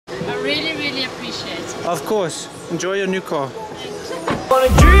really, really appreciate it. Of course. Enjoy your new car.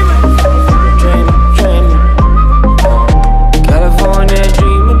 California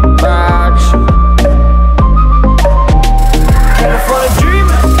dreaming about you. California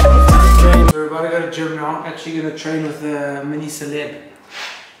dreaming. We're about to go to gym now. Actually gonna train with the mini celeb.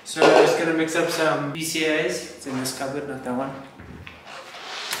 So I'm just gonna mix up some BCAAs. It's in this cupboard, not that one.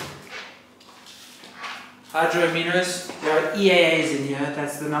 Hydro aminos. There are EAAs in here.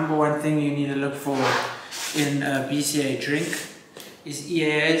 That's the #1 thing you need to look for in a BCAA drink is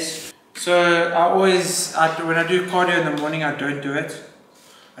EAAs. So when I do cardio in the morning, I don't do it.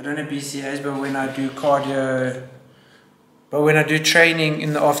 I don't have BCAAs, but when I do cardio, when I do training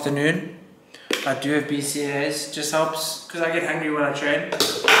in the afternoon, I do have BCAAs. Just helps because I get hungry when I train.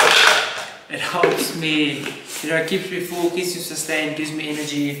 It helps me, it keeps me full, keeps me sustained, gives me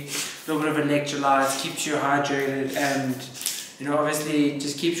energy, a little bit of electrolytes, keeps you hydrated, and obviously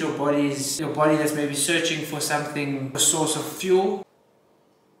just keeps your body that's maybe searching for something, a source of fuel.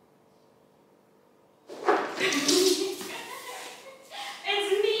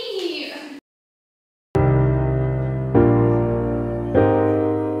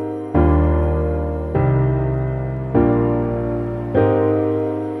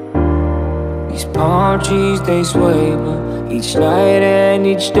 Palm trees, they sway, but each night and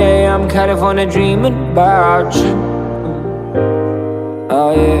each day I'm California dreaming about you.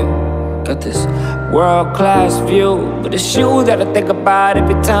 Oh yeah, got this world-class view, but it's you that I think about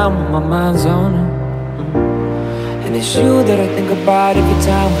every time when my mind's on it. And it's you that I think about every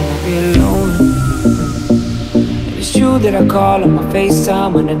time when I feel alone. And it's you that I call on my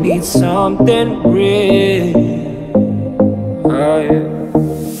FaceTime when I need something real. Oh yeah.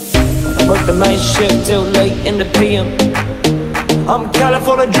 Work the night shift till late in the PM. I'm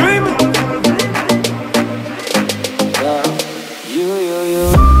California dreaming. Yeah, you.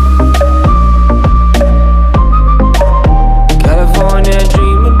 California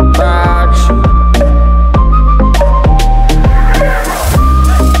dreaming about you.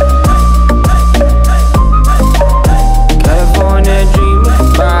 California dreaming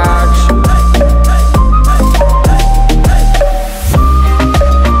about you.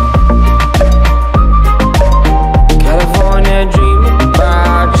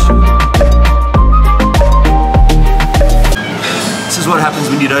 What happens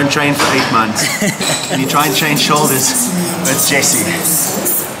when you don't train for 8 months and you try and change shoulders with Jesse.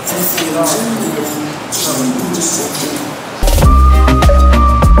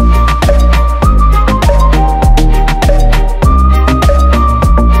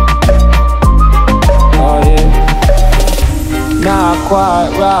 Oh yeah, not quite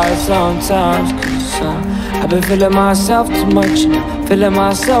right sometimes, 'cause I've been feeling myself too much,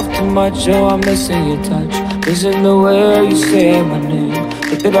 oh I'm missing your touch. Missing the way you say my name.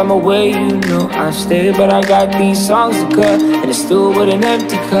 If that I'm away, you know I stay. But I got these songs to cut, and it's still with an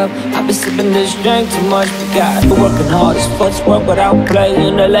empty cup. I've been sipping this drink too much, but God, been working hard as footwork without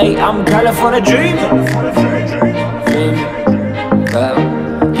playing the late. I'm California dreaming.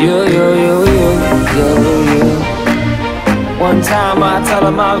 You. One time I tell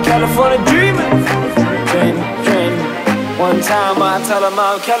them I'm California dreaming. One time I tell them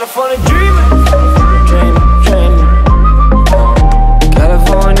I'm California dreaming.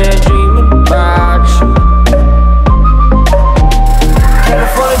 California dreaming about you.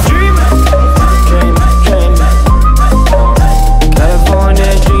 California dreaming.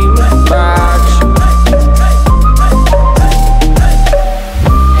 California dreaming about you.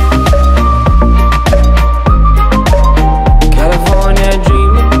 California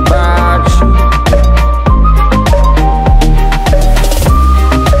dreaming about you.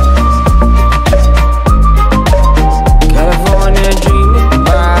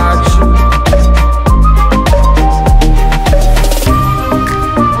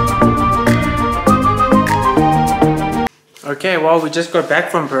 Okay, well, we just got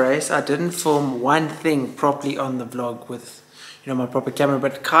back from Paris. I didn't film one thing properly on the vlog with, my proper camera,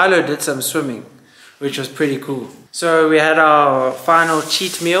 but Kylo did some swimming, which was pretty cool. So we had our final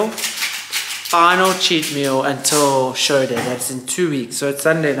cheat meal until show day. That's in 2 weeks. So it's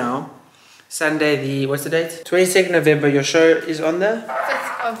Sunday now. Sunday what's the date? 22nd November. Your show is on the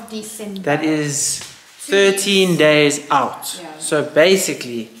 5th of December. That is 13 days out. Yeah. So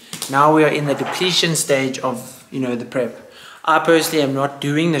basically, now we are in the depletion stage of, the prep. I personally am not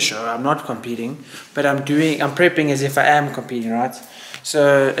doing the show. I'm not competing, but I'm prepping as if I am competing, right?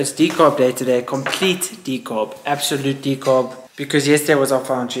 So it's decarb day today, complete decarb, absolute decarb, because yesterday was our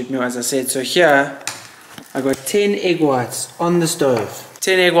final cheat meal, as I said. So here, I got 10 egg whites on the stove.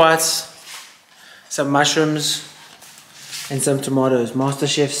 10 egg whites, some mushrooms, and some tomatoes. Master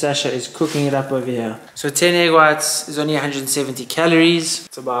Chef Sasha is cooking it up over here. So 10 egg whites is only 170 calories.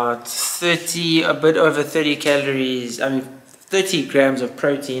 It's about 30, a bit over 30 calories, 30 grams of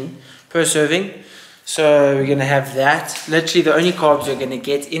protein per serving. So we're gonna have that. Literally the only carbs we're gonna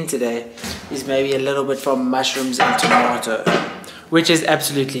get in today is maybe a little bit from mushrooms and tomato, which is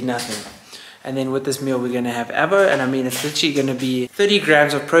absolutely nothing. And then with this meal we're gonna have avo, and I mean it's literally gonna be 30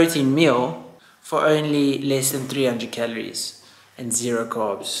 grams of protein meal for only less than 300 calories and 0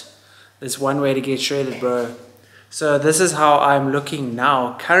 carbs. There's one way to get shredded, bro. So this is how I'm looking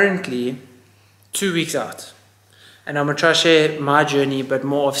now, currently 2 weeks out. And I'm gonna try to share my journey, but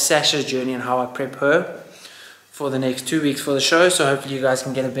more of Sasha's journey and how I prep her for the next 2 weeks for the show. So hopefully you guys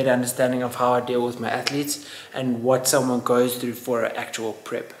can get a better understanding of how I deal with my athletes and what someone goes through for an actual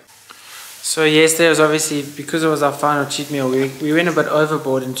prep. So yesterday was obviously, because it was our final cheat meal, we went a bit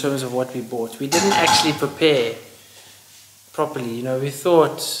overboard in terms of what we bought. We didn't actually prepare properly, you know. We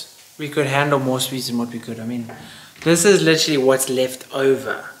thought we could handle more sweets than what we could. I mean, this is literally what's left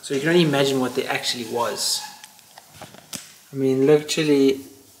over. So you can only imagine what there actually was. I mean, literally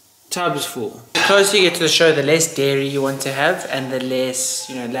tubs full. The closer you get to the show, the less dairy you want to have and the less,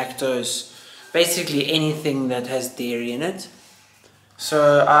 you know, lactose. Basically anything that has dairy in it.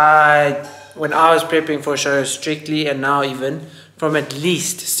 So when I was prepping for a show strictly, and now even, from at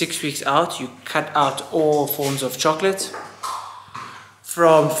least 6 weeks out, you cut out all forms of chocolate.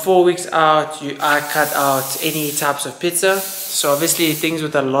 From 4 weeks out, I cut out any types of pizza. So obviously things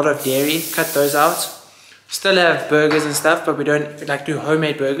with a lot of dairy, cut those out. Still have burgers and stuff, but we don't do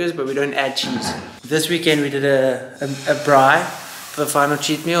homemade burgers, but we don't add cheese. This weekend we did a braai for the final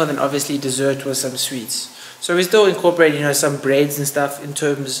cheat meal, and then obviously dessert was some sweets. So we still incorporate, you know, some breads and stuff in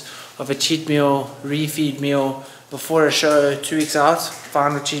terms of a cheat meal, refeed meal before a show 2 weeks out,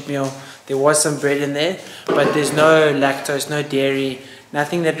 final cheat meal. There was some bread in there, but there's no lactose, no dairy,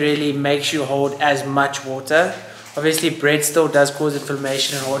 nothing that really makes you hold as much water. Obviously bread still does cause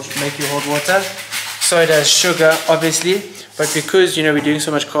inflammation and make you hold water. So does sugar, obviously, but because, you know, we're doing so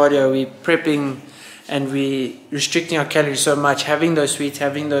much cardio, we're prepping and we're restricting our calories so much, having those sweets,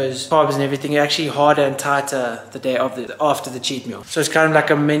 having those carbs and everything, it's actually harder and tighter the day after the cheat meal. So it's kind of like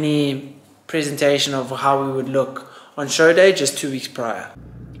a mini presentation of how we would look on show day just 2 weeks prior.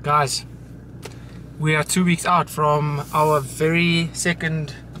 Guys, we are 2 weeks out from our very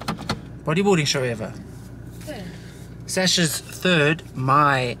second bodybuilding show ever. Third. Sasha's third,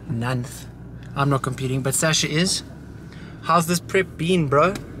 my 9th. I'm not competing, but Sasha is. How's this prep been,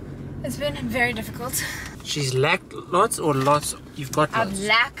 bro? It's been very difficult. She's lacked lots or lots? You've got lots? I've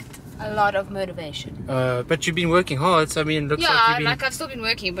lacked a lot of motivation. But you've been working hard, so I mean, it looks like you've been... like I've still been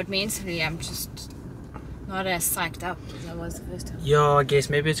working, but mentally I'm just not as psyched up as I was the first time. Yeah, I guess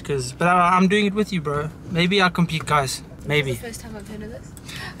maybe it's because... But I'm doing it with you, bro. Maybe I'll compete, guys. Maybe. This is the first time I've heard of this.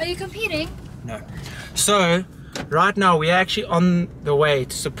 Are you competing? No. So, right now we're actually on the way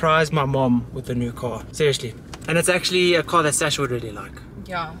to surprise my mom with a new car. Seriously. And it's actually a car that Sasha would really like.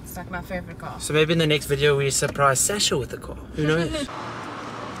 Yeah, it's like my favorite car. So maybe in the next video we surprise Sasha with the car. Who knows?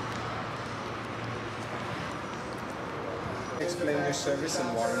 Explain your service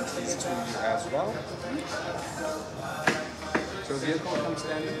and warranties to you as well. So the vehicle comes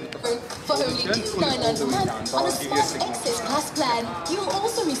standard. For only $299 a month on a Smart Access Plus plan, you'll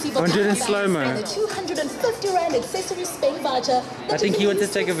also receive a I'm doing it in slow-mo. and a 250 Rand accessory Spain voucher. I think he wants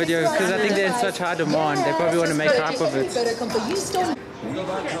to take a video because I think they're in such high demand. They probably want to make hype of it. So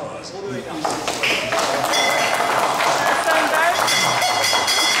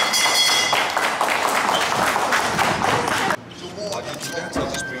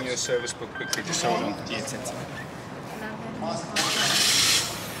just bring your service book quickly just so we don't get it.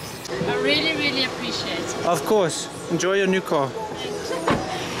 I really, really appreciate it. Of course. Enjoy your new car.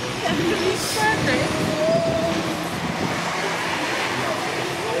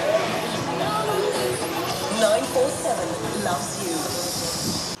 947 loves you.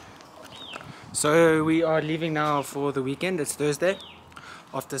 So we are leaving now for the weekend. It's Thursday.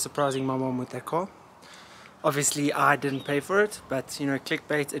 After surprising my mom with that car. Obviously I didn't pay for it, but you know,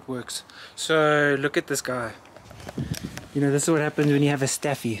 clickbait, it works. So look at this guy. You know, this is what happens when you have a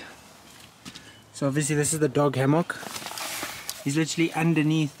staffy. So obviously this is the dog hammock. He's literally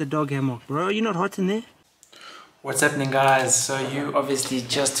underneath the dog hammock. Bro, you're not hot in there? What's happening, guys? So you obviously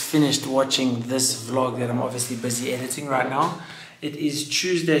just finished watching this vlog that I'm obviously busy editing right now. It is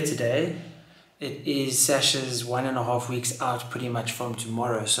Tuesday today. It is Sasha's 1.5 weeks out pretty much from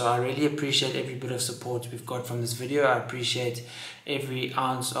tomorrow. So I really appreciate every bit of support we've got from this video. I appreciate every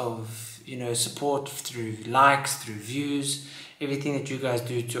ounce of, you know, support through likes, through views, everything that you guys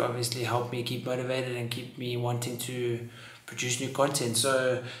do to obviously help me keep motivated and keep me wanting to produce new content.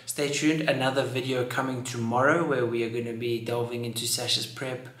 So stay tuned. Another video coming tomorrow where we are going to be delving into Sasha's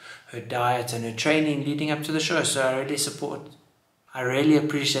prep, her diet and her training leading up to the show. So I really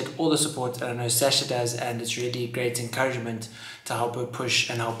appreciate all the support that I know Sasha does, and it's really great encouragement to help her push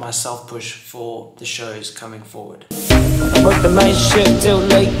and help myself push for the shows coming forward. I work the night shift till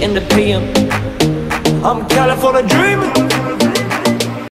late in the PM. I'm California dreaming.